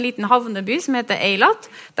Israel. Har en liten havneby som heter Eilat,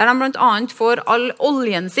 der de blant annet får all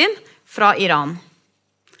oljen sin fra Iran.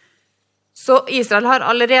 Så Israel har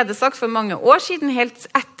allerede sagt for mange år siden, helt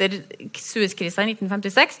etter Suezkrisen i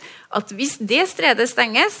 1956, at hvis det stredet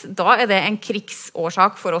stenges, da det en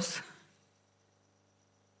krigsårsak for oss.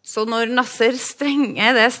 Så når Nasser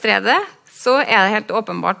stenger det stredet, så det helt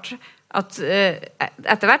åpenbart at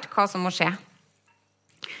etter hvert hva som må skje.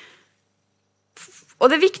 Og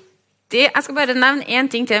det viktige, jeg skal bare nevne en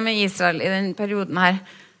ting til med Israel i den perioden her.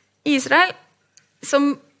 Israel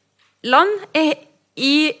som land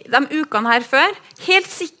i de ukene her før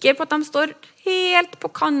helt sikker på at de står helt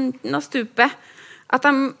på kanten av stupet, at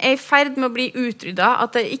de i ferd med å bli utryddet,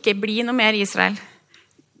 at det ikke blir noe mer Israel.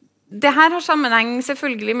 Det her har sammenheng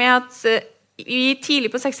selvfølgelig med at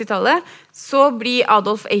tidlig på 60-tallet så blir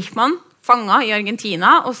Adolf Eichmann fanget i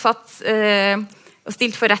Argentina og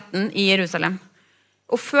stilt for retten i Jerusalem.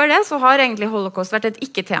 Og før det så har egentlig Holocaust vært et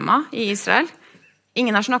ikke-tema i Israel.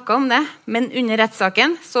 Ingen har snakket om det, men under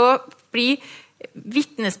rettssaken så blir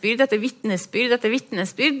vittnesbyrd etter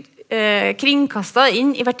vittnesbyrd kringkastet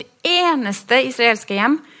inn i hvert eneste israelske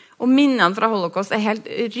hjem, og minnene fra Holocaust helt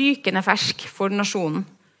rykende fersk for nasjonen.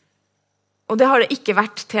 Og det har det ikke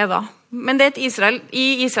vært til da. Men i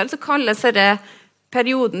Israel så kalles dette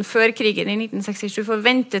perioden før krigen i 1967 for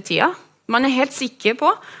ventetida. Man helt sikker på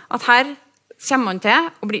at her kommer man til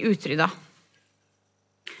å bli utryddet.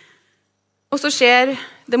 Og så skjer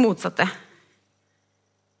det motsatte.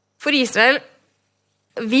 For Israel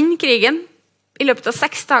vinner krigen i løpet av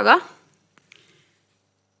 6 dager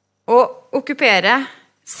og okkuperer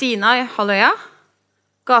Sinai-halvøya,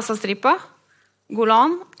 Gazastripa,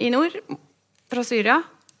 Golan i nord, fra Syria,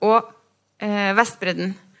 og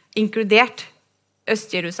Vestbredden, inkludert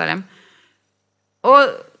Øst-Jerusalem.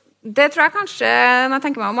 Og det tror jeg kanskje, når jeg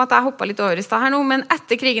tenker meg om at jeg hoppet litt over i sted her nå, men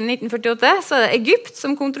etter krigen i 1948 så det Egypt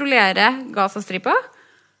som kontrollerer Gazastripa,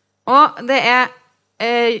 og det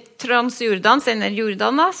Transjordan, senere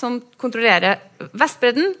Jordan da, som kontrollerer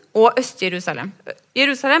Vestbredden og Øst-Jerusalem.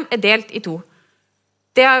 Jerusalem delt i 2.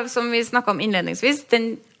 Det som vi snakket om innledningsvis,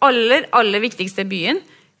 den aller viktigste byen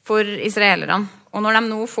for israelerne. Og når de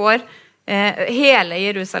nå får hele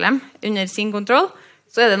Jerusalem under sin kontroll,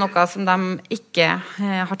 så det noe som de ikke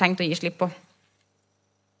har tenkt å gi slipp på.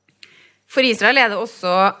 For Israel det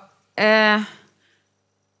også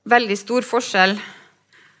veldig stor forskjell.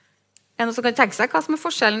 Noen som kan tenke seg hva som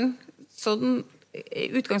forskjellen sånn,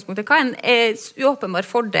 i utgangspunktet. Hva en uåpenbar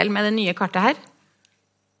fordel med det nye kartet her?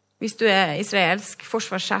 hvis du israelsk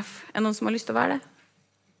forsvarssjef. Noen som har lyst til å være det?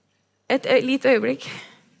 Et lite øyeblikk.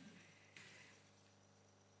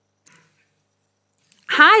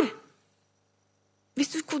 Her,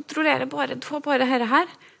 hvis du kontrollerer bare dette her,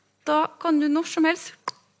 da kan du når som helst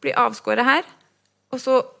bli avskåret her, og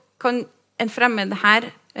så kan en fremmed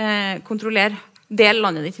her kontrollere del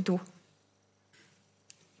landet ditt i 2.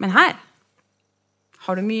 Men her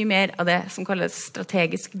har du mye mer av det som kalles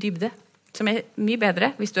strategisk dybde, som mye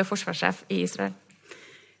bedre hvis du forsvarssjef i Israel.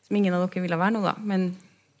 Som ingen av dere vil være nå da, men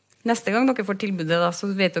neste gang dere får tilbudet da, så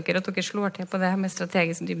vet dere at dere slår til på det med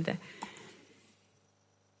strategisk dybde.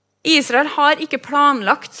 Israel har ikke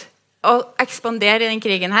planlagt å ekspandere i den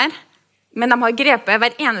krigen her, men de har grepet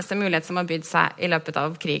hver eneste mulighet som har bydd seg i løpet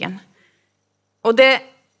av krigen. Og det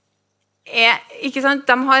ikke sant,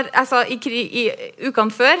 de har, altså, i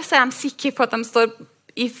ukene før så de sikre på at de står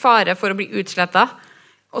i fare for å bli utslettet,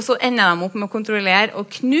 og så ender de opp med å kontrollere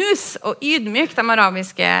og knuse og ydmyke de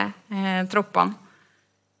arabiske troppene.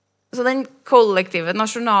 Så den kollektive,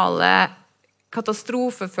 nasjonale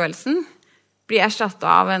katastrofefølelsen blir erstattet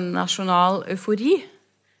av en nasjonal eufori.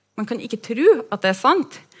 Man kan ikke tro at det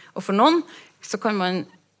sant. Og for noen så kan man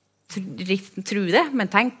tro det, men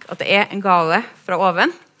tenk at det en gave fra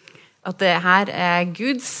oven. At det her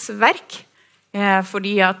Guds verk.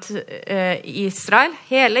 Fordi at Israel,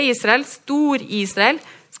 hele Israel, stor Israel,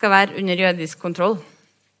 skal være under jødisk kontroll.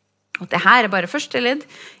 Og det her bare første ledd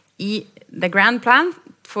i the grand plan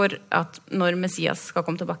for at når Messias skal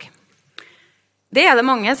komme tilbake. Det det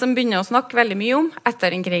mange som begynner å snakke veldig mye om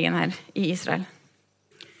etter den krigen her i Israel.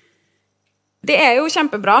 Det jo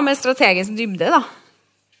kjempebra med strategisk dybde da.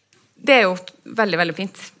 Det jo veldig, veldig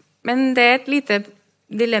fint. Men det et lite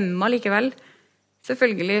dilemma likevel,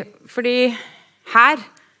 selvfølgelig, fordi her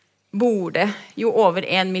bor det jo over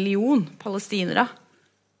 1 million palestinere.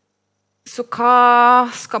 Så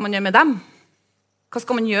hva skal man gjøre med dem? Hva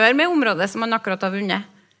skal man gjøre med området som man akkurat har vunnet?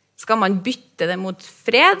 Skal man bytte det mot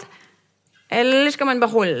fred, eller skal man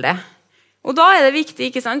beholde det? Og da det viktig,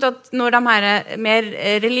 ikke sant, at når de her mer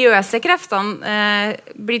religiøse kreftene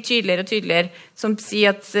blir tydeligere og tydeligere, som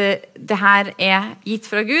sier at det her gitt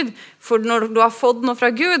fra Gud, for når du har fått noe fra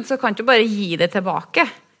Gud, så kan du bare gi det tilbake,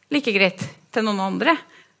 like greit, til noen andre.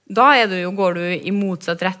 Da går du i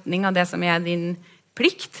motsatt retning av det som din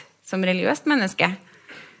plikt som religiøst menneske.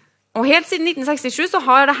 Og helt siden 1967 så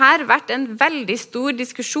har det her vært en veldig stor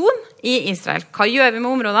diskusjon i Israel. Hva gjør vi med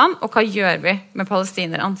områdene, og hva gjør vi med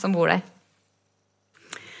palestinerne som bor der?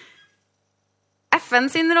 FN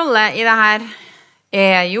sin rolle i det her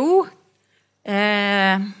jo,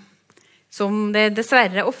 som det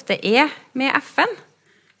dessverre ofte med FN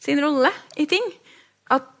sin rolle i ting,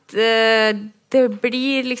 at det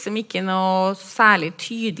blir liksom ikke noe særlig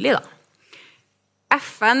tydelig da.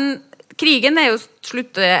 Krigen jo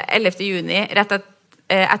slutt 11. juni, rett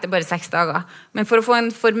etter bare 6 dager. Men for å få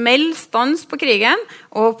en formell stans på krigen,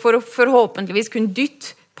 og for å forhåpentligvis kunne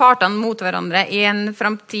dytte partene mot hverandre i en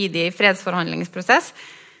fremtidig fredsforhandlingsprosess,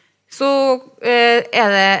 så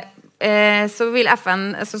så vil FN,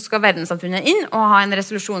 så skal verdenssamfunnet inn og ha en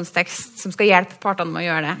resolusjonstekst som skal hjelpe partene med å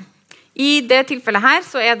gjøre det. I det tilfellet her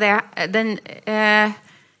så det den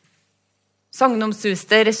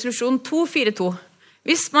sagnomsuste resolusjon 242.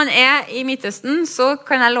 Hvis man I Midtøsten, så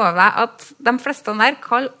kan jeg love deg at de fleste der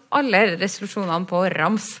kaller alle resolusjonene på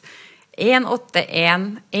rams.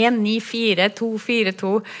 181, 194, 242,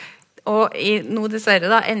 og nå dessverre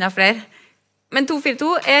da, enda flere. Men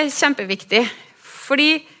 242 kjempeviktig, fordi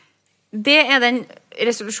det den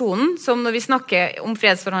resolusjonen som når vi snakker om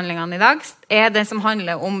fredsforhandlingene i dag, den som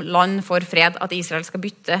handler om land for fred, at Israel skal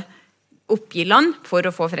oppgi land for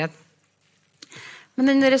å få fred.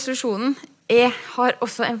 Men den resolusjonen har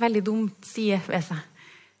også en veldig dum side ved seg.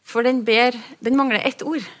 For den mangler ett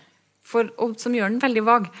ord, som gjør den veldig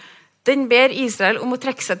vag. Den ber Israel om å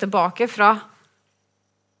trekke seg tilbake fra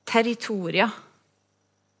territorier.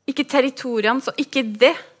 Ikke territoriene, så ikke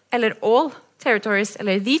det, eller all territories,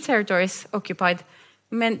 eller the territories occupied,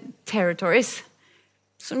 men territories,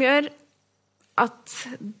 som gjør at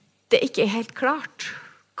det ikke helt klart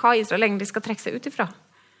hva Israel egentlig skal trekke seg ut ifra.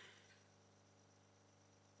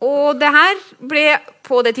 Og det her ble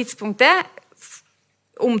på det tidspunktet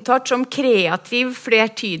omtalt som kreativ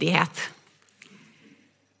flertydighet.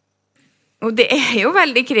 Og det jo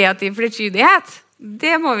veldig kreativ flertydighet.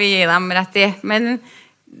 Det må vi gi dem rett i. Men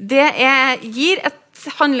det gir et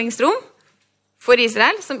handlingsrom for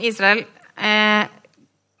Israel, som Israel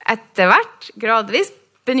etter hvert gradvis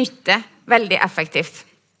benytter veldig effektivt.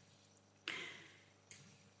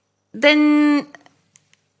 Den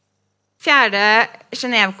 4.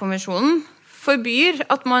 Genève-konvensjonen forbyr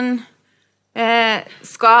at man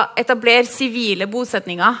skal etablere sivile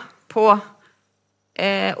bosetninger på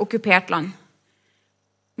okkupert land.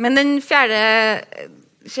 Men den 4.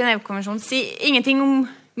 Genève-konvensjonen sier ingenting om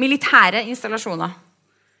militære installasjoner.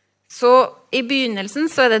 Så i begynnelsen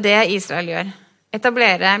så det det Israel gjør.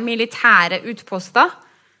 Etablere militære utposter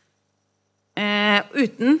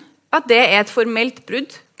uten at det et formelt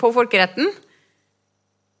brudd på folkeretten.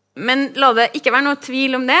 Men la det ikke være noe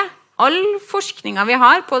tvil om det. All forskningen vi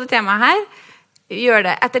har på det temaet her gjør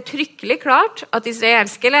det ettertrykkelig klart at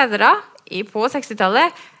israelske ledere på 60-tallet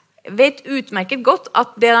vet utmerket godt at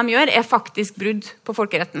det de gjør faktisk brudd på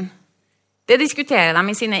folkeretten. Det diskuterer de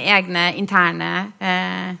i sine egne interne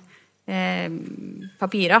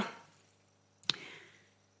papirer.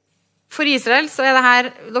 For Israel så det her,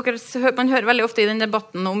 man hører veldig ofte i den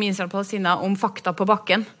debatten om Israel og Palestina om fakta på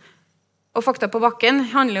bakken. Og fakta på bakken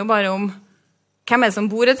handler jo bare om hvem det som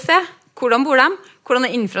bor et sted, hvordan bor de,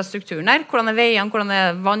 hvordan infrastrukturen hvordan veiene, hvordan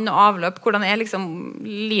vann og avløp, hvordan liksom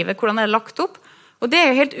livet, hvordan det lagt opp. Og det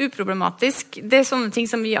jo helt uproblematisk. Det sånne ting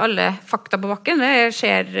som vi alle fakta på bakken, det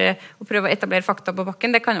skjer å prøve å etablere fakta på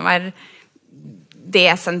bakken. Det kan jo være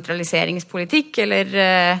desentraliseringspolitikk, eller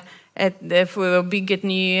for å bygge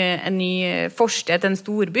en ny forsted til en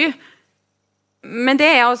storby. Men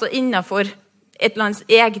det altså innenfor et lands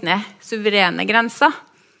egne suverene grenser.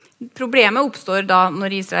 Problemet oppstår da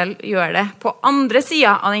når Israel gjør det på andre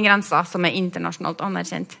siden av den grensa som internasjonalt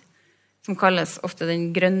anerkjent, som kalles ofte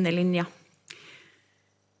den grønne linja.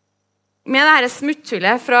 Med dette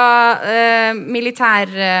smutthullet fra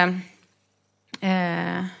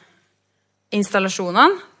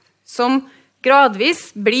militærinstallasjonene som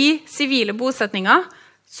gradvis blir sivile bosetninger,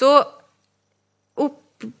 så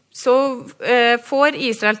får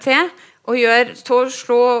Israel til å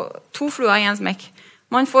slå to fluer i en smekk.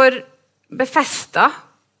 Man får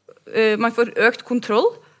man får økt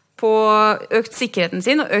kontroll på økt sikkerheten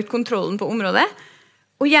sin og økt kontrollen på området,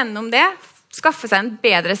 og gjennom det skaffe seg en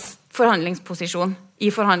bedre forhandlingsposisjon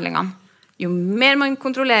i forhandlingene. Jo mer man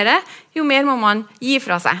kontrollerer, jo mer må man gi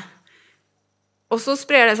fra seg. Og så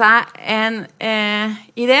sprer det seg en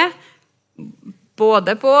idé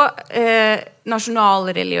både på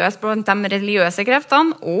blant de religiøse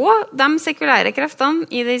kreftene og de sekulære kreftene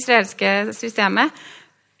i det israelske systemet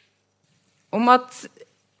om at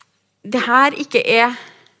det her ikke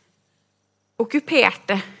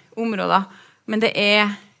okkuperte områder, men det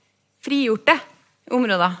frigjorte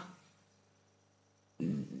områder.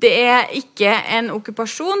 Det ikke en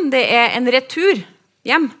okkupasjon, det en retur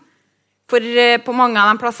hjem. For på mange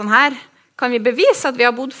av de plassene her kan vi bevise at vi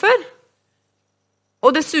har bodd før.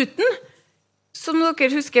 Og dessuten, som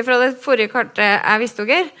dere husker fra det forrige kartet jeg visste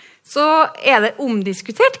dere, så det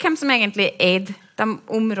omdiskutert hvem som egentlig eide de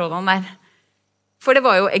områdene der. For det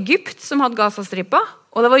var jo Egypt som hadde Gazastripa,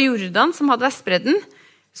 og det var Jordan som hadde Vestbredden.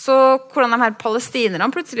 Så hvordan de her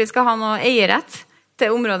palestinerne plutselig skal ha noe eierrett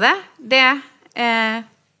til området, det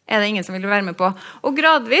det ingen som vil være med på. Og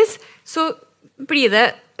gradvis så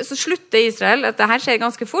slutter Israel, at dette skjer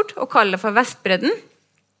ganske fort, å kalle det for Vestbredden,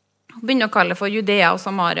 og begynner å kalle det for Judea og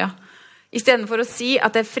Samaria. I stedet for å si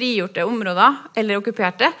at det frigjorte områder, eller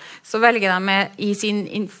okkuperte, så velger de i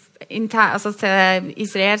sin til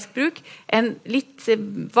israelsk bruk en litt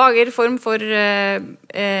vagere form for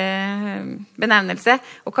benevnelse,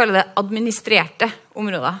 og kaller det administrerte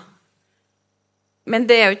områder. Men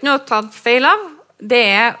det jo ikke noe å ta feil av,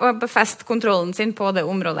 det å befeste kontrollen sin på det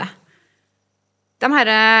området. De her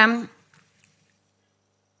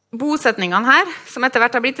bosetningene her, som etter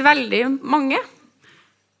hvert har blitt veldig mange,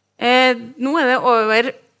 nå det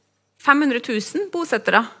over 500 000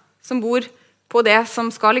 bosettere som bor på det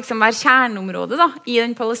som skal liksom være kjerneområdet da, i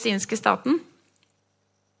den palestinske staten.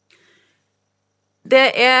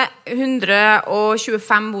 Det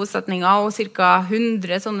 125 bosetninger og ca.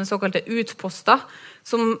 100 sånne såkalte utposter,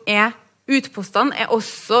 som utpostene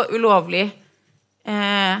også ulovlig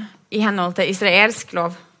i henhold til israelsk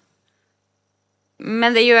lov.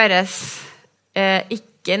 Men det gjøres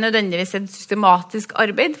ikke nødvendigvis et systematisk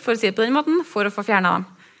arbeid, for å si det på den måten, for å få fjernet dem.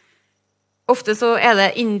 Ofte så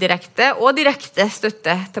det indirekte og direkte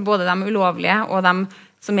støtte til både de ulovlige og de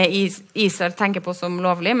som Israel tenker på som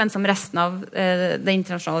lovlig, men som resten av det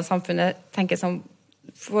internasjonale samfunnet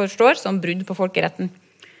forstår som brudd på folkeretten.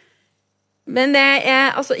 Men det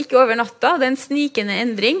altså ikke over natta, det en snikende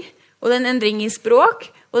endring, og det en endring i språk,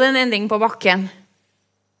 og det en endring på bakken.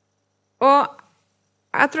 Og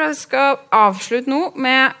jeg tror jeg skal avslutte nå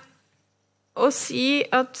med å si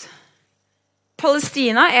at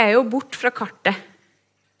Palestina jo bort fra kartet.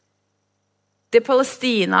 Det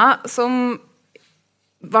Palestina som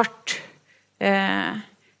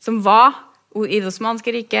var i det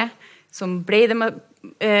osmanske riket, som ble det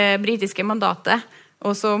britiske mandatet,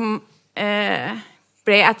 og som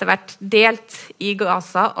ble etter hvert delt i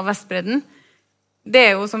Gaza og Vestbredden.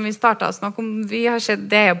 Det jo som vi startet å snakke om, vi har sett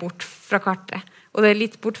det bort fra kartet. Og det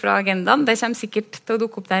litt bort fra agendaen. Det kommer sikkert til å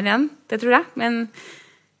dukke opp der igjen, det tror jeg. Men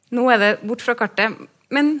nå det bort fra kartet.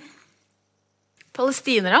 Men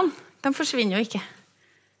palestinerne, de forsvinner jo ikke.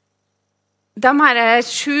 De her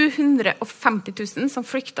 750 000 som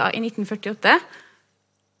flyktet i 1948,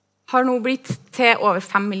 har nå blitt til over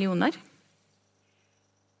 5 millioner.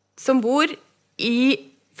 Som bor i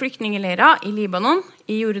flyktningeleirer i Libanon,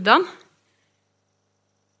 i Jordan,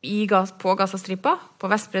 på Gazastripa, på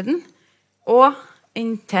Vestbredden, og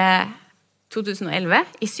inntil 2011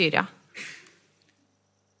 i Syria.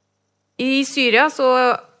 I Syria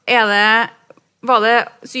så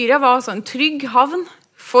Syria var altså en trygg havn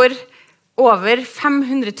for over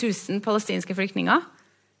 500 000 palestinske flyktninger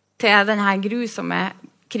til denne grusomme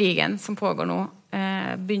krigen som pågår nå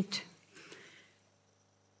begynt.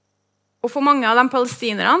 Og for mange av de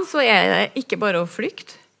palestinerne så det ikke bare å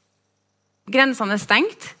flykte. Grensene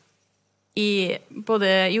stengt i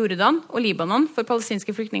både Jordan og Libanon for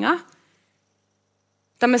palestinske flyktninger.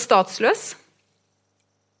 De statsløse.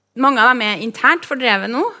 Mange av dem internt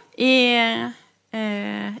fordrevet nå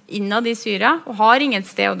innad i Syria og har ingen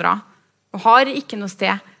sted å dra. Og har ikke noe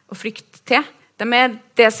sted å flykte til. De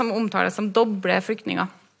det som omtales som doble flyktninger.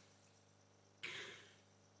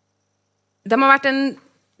 De har vært en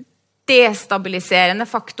destabiliserende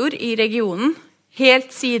faktor i regionen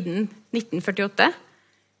helt siden 1948.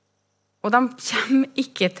 Og de kommer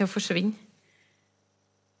ikke til å forsvinne.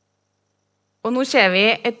 Og nå ser vi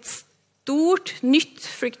et stort, nytt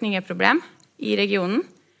flyktningeproblem i regionen.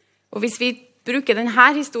 Og hvis vi bruker denne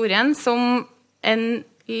historien som en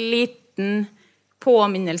liten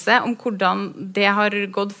påminnelse om hvordan det har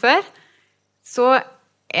gått før, så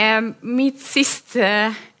mitt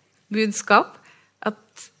siste budskap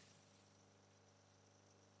at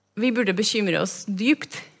vi burde bekymre oss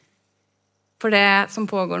dypt for det som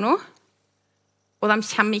pågår nå, og de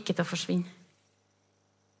kommer ikke til å forsvinne.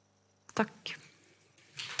 Takk.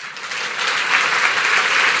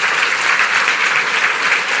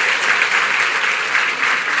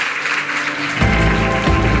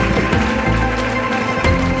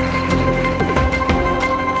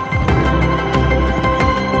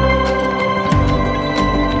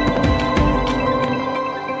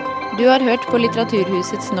 Du har hørt på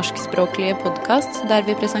Litteraturhusets norskspråklige podcast, der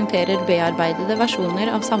vi presenterer bearbeidede versjoner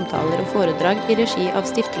av samtaler og foredrag i regi av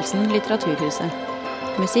Stiftelsen Litteraturhuset.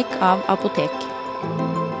 Musikk av Apotek.